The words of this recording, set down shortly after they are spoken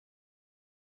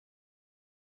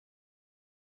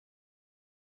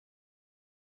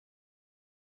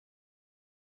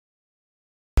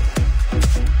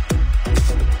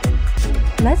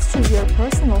Let's choose your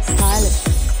personal stylist.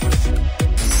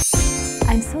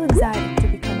 I'm so excited to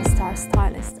become a star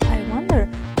stylist. I wonder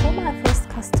who my first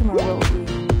customer will be.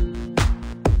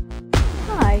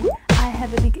 Hi, I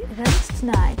have a big event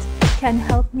tonight. Can you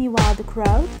help me wow the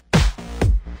crowd?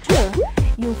 Sure,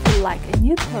 you'll feel like a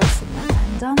new person when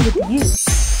I'm done with you.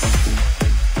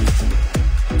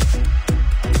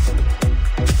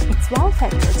 It's wow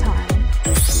factor time.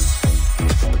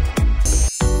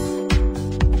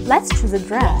 Let's choose a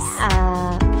dress.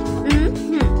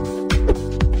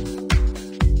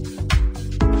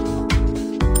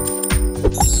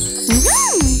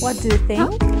 What do you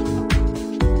think?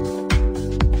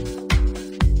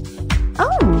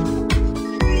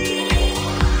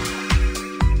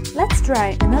 Let's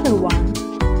try another one.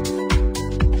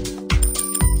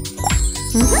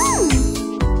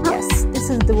 Yes, this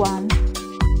is the one.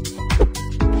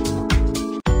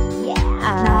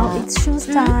 Now it's shoes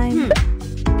time.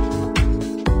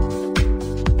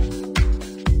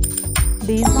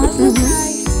 These ones look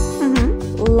nice.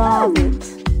 Love it.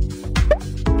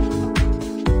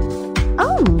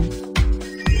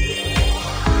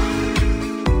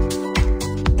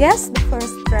 Guess the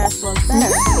first dress was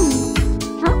better.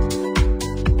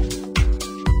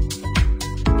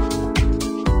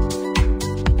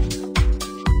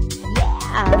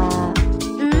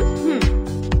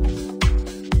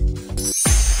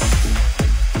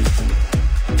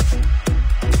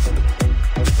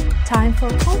 Time for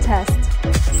contest.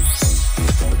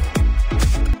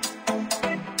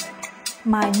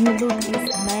 My new look is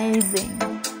amazing.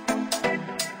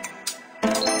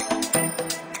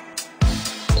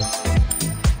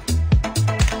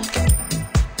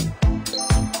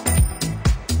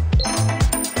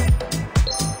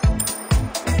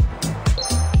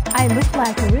 I look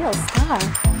like a real star.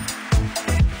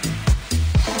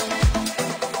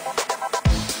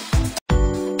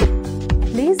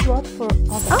 Please vote for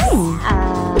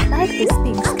others. Like this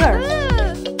pink skirt.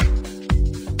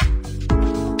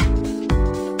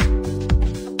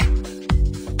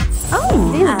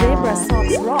 These zebra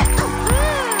socks rock.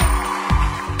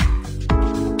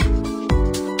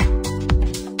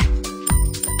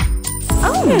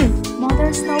 Mother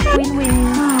Snow Queen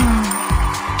wins.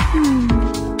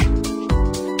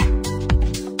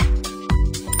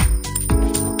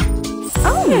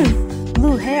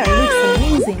 Blue hair looks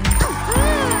amazing.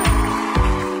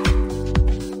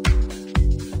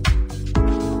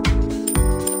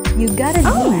 You got a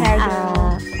new hair,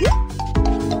 girl.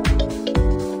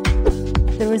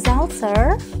 The results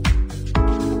are...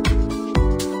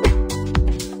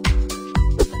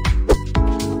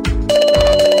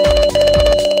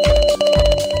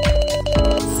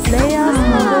 Leia's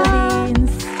mother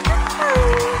wins.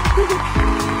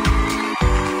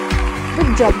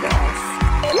 Good job, girls.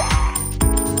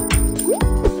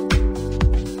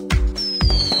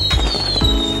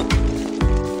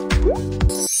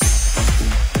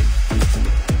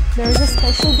 There's a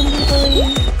special delivery.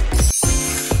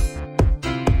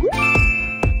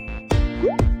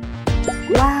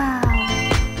 Wow!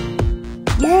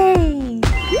 Yay!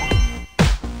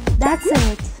 That's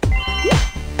it!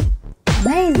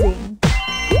 Amazing!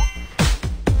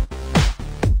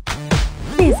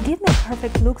 Please give me a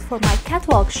perfect look for my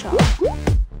catwalk show.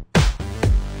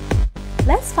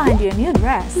 Let's find you a new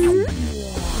dress.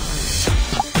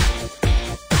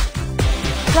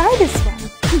 Try this one.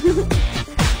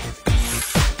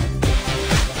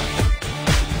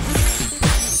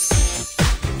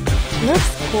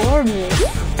 Looks gorgeous.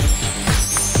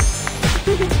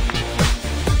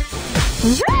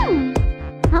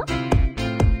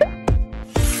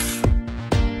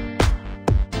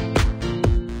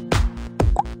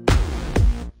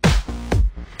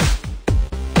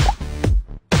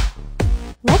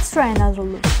 Let's try another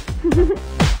look.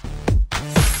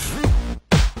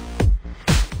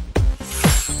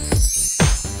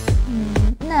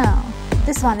 No,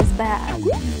 this one is bad. No.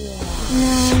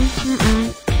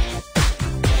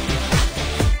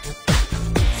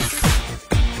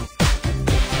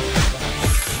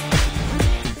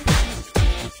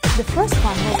 The first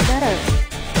one was better.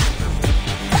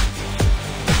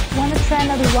 Wanna try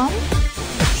another one?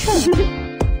 Sure.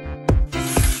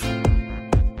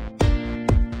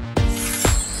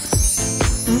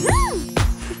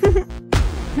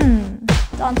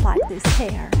 Don't like this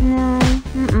hair. No.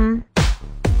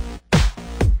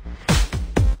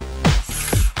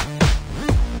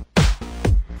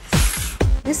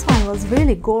 This one was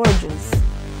really gorgeous.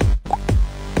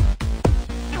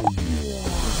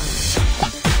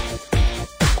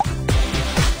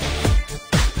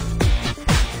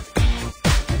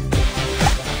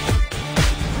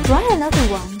 Try another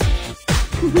one.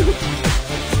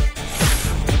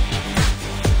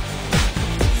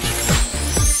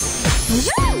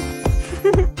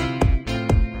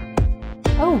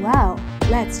 Oh wow,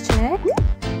 let's check.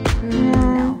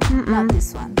 No, not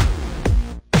this one.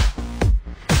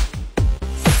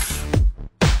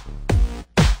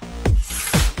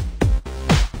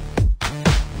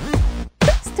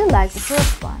 Still like the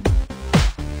first one.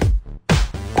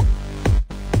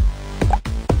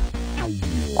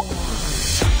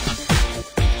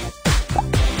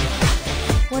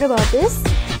 What about this?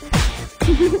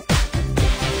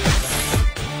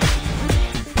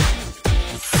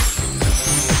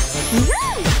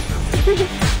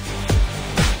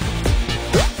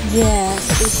 Yes,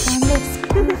 this one looks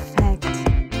perfect.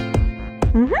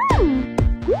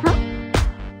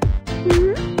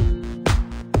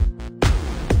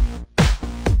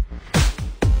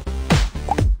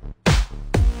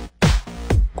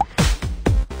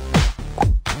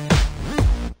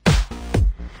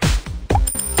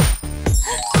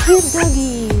 Cute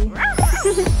doggy.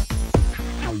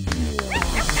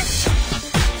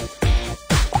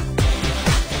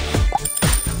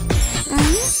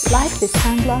 Like this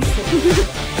sunglasses.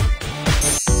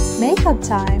 Makeup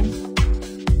time.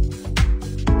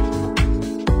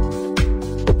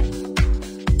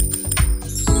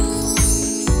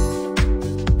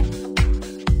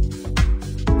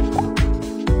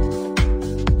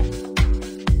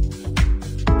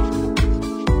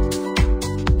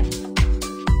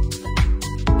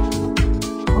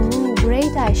 Oh,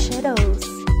 great eyeshadows.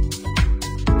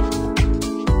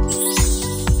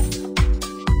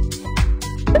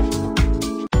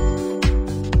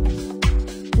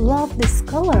 Love this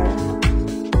color.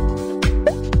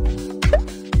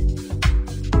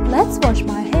 Let's wash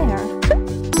my hair.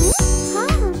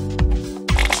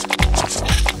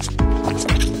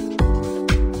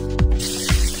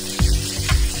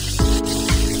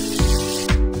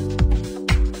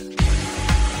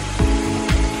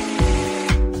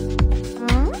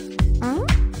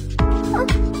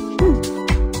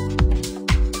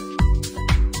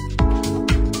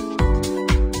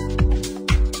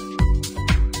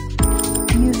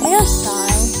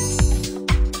 Hairstyle.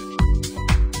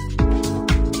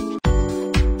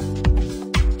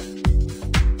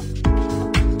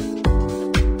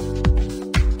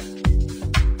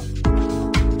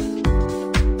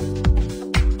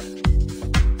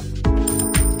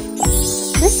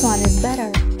 This one is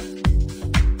better.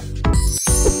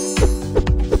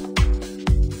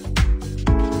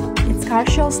 It's car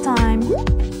shows time.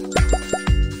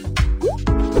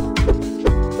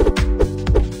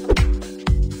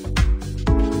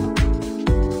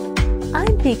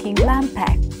 I'm picking lamp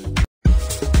pack.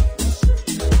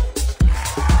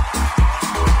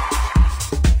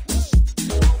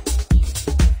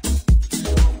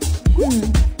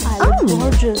 I look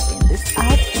gorgeous in this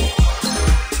outfit.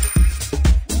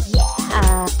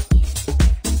 Yeah.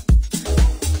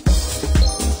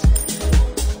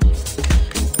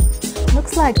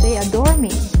 Looks like they adore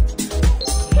me.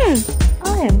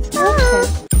 I am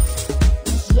perfect.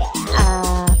 Yeah.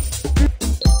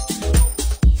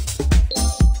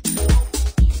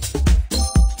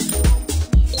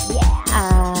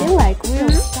 Feel like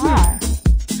real star.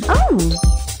 Oh.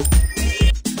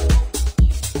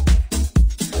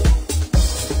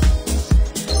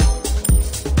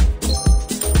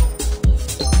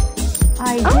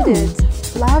 I did it.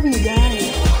 Love you guys.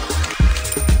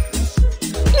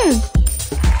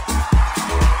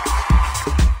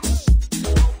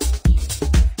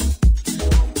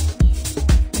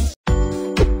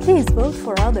 Please vote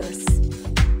for others.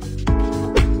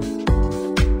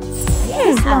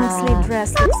 This long sleeve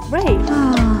dress looks great.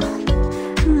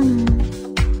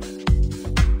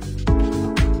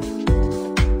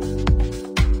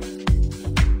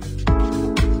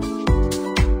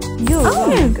 You're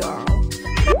a girl.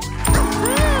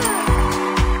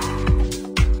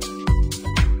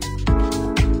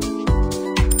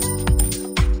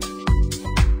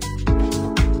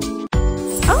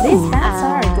 These hats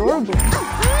are adorable.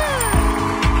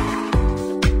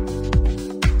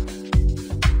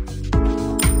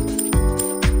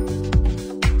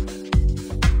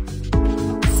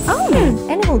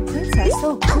 Animal prints are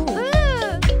so cool.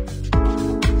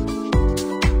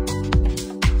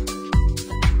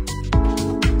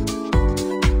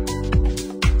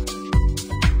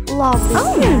 Love this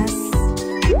dress.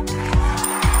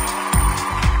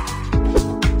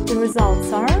 The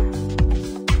results are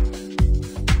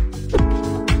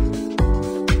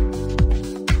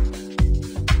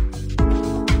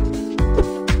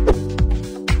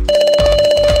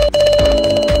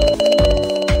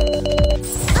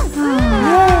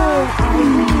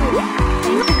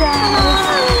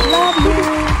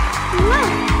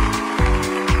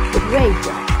great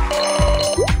job.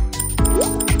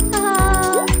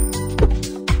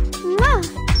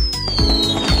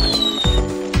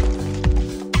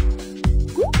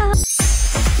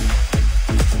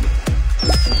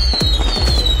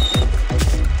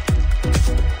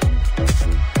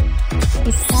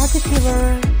 It's party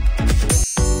fever.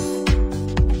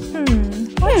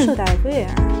 What should I wear?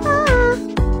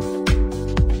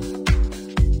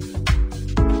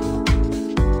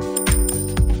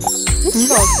 This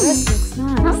short dress looks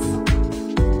nice.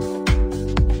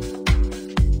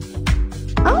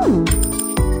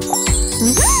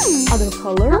 Other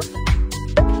color?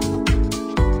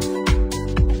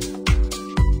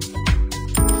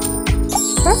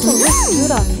 Purple looks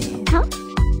good on me.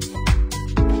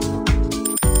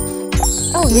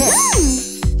 Oh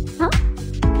yes.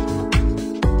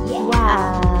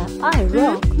 Wow, I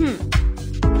rock.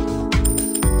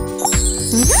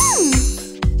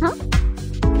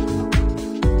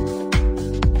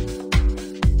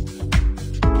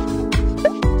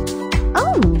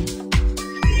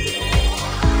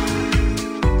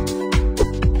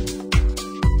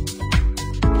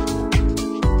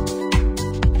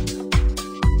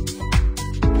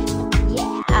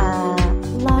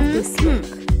 Love this look.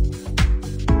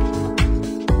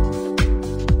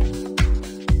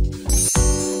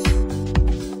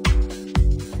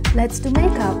 Let's do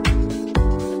makeup.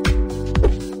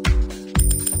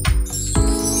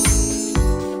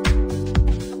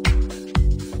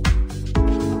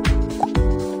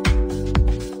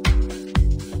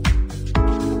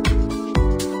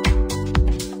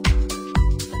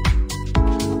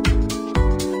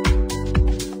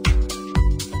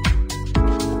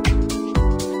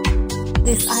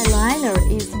 This eyeliner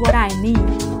is what I need.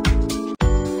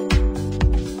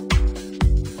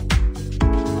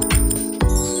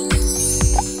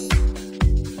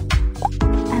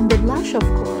 And the blush, of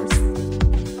course.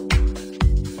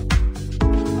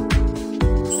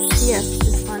 Yes,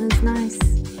 this one is nice.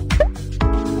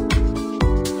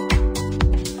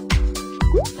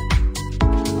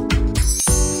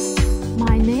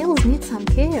 My nails need some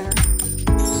care.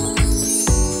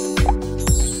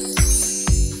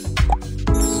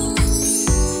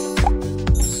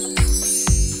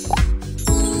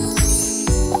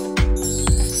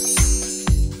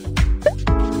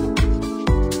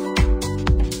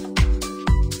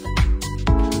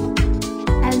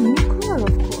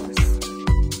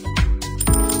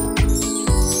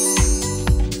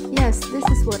 This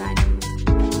is what I need.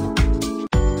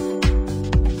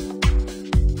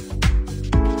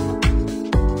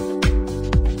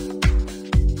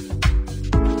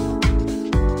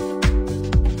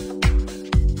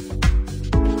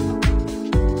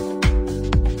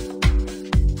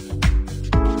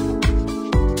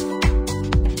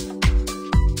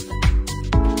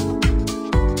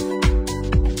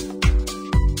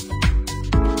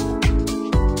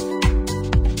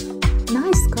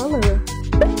 Nice color.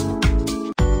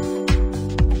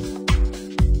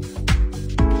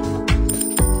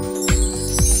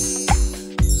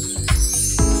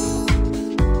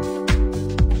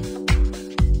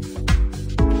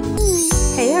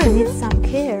 Hair needs some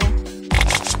care.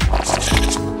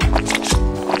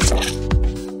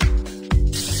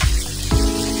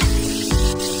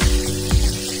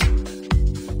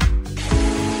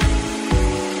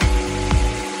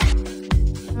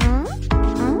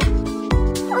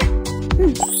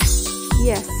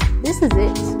 Yes, this is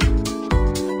it.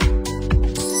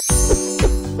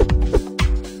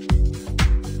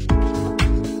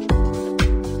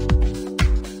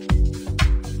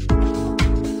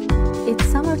 It's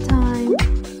summertime.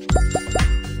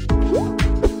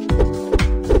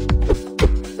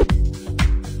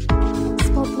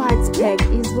 Spotlight spec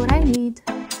is what I need.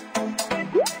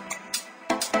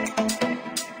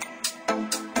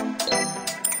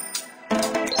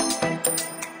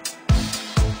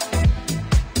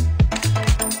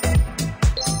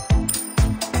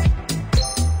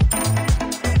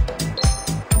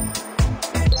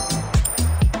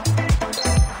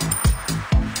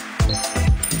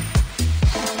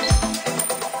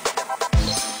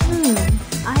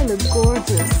 I look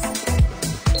gorgeous.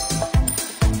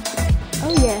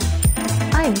 Oh yeah,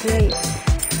 I am great.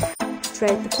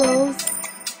 Straight the pose.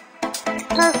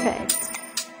 Perfect.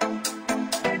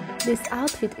 This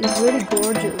outfit is really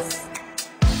gorgeous.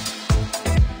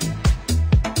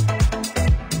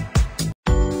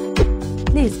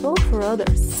 Please vote for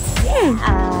others.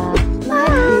 Like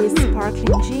this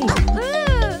sparkling jean.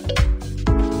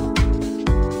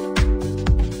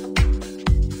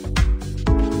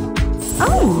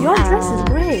 Oh, your dress is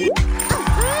great.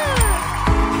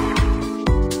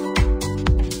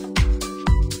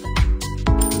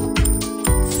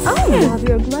 Oh, you love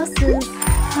your glasses.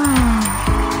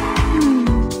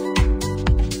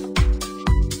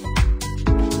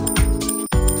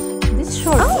 This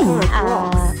short skirt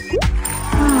rocks.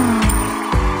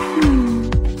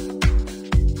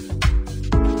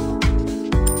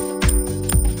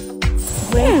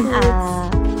 Great.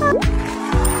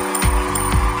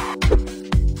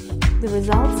 The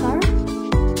results are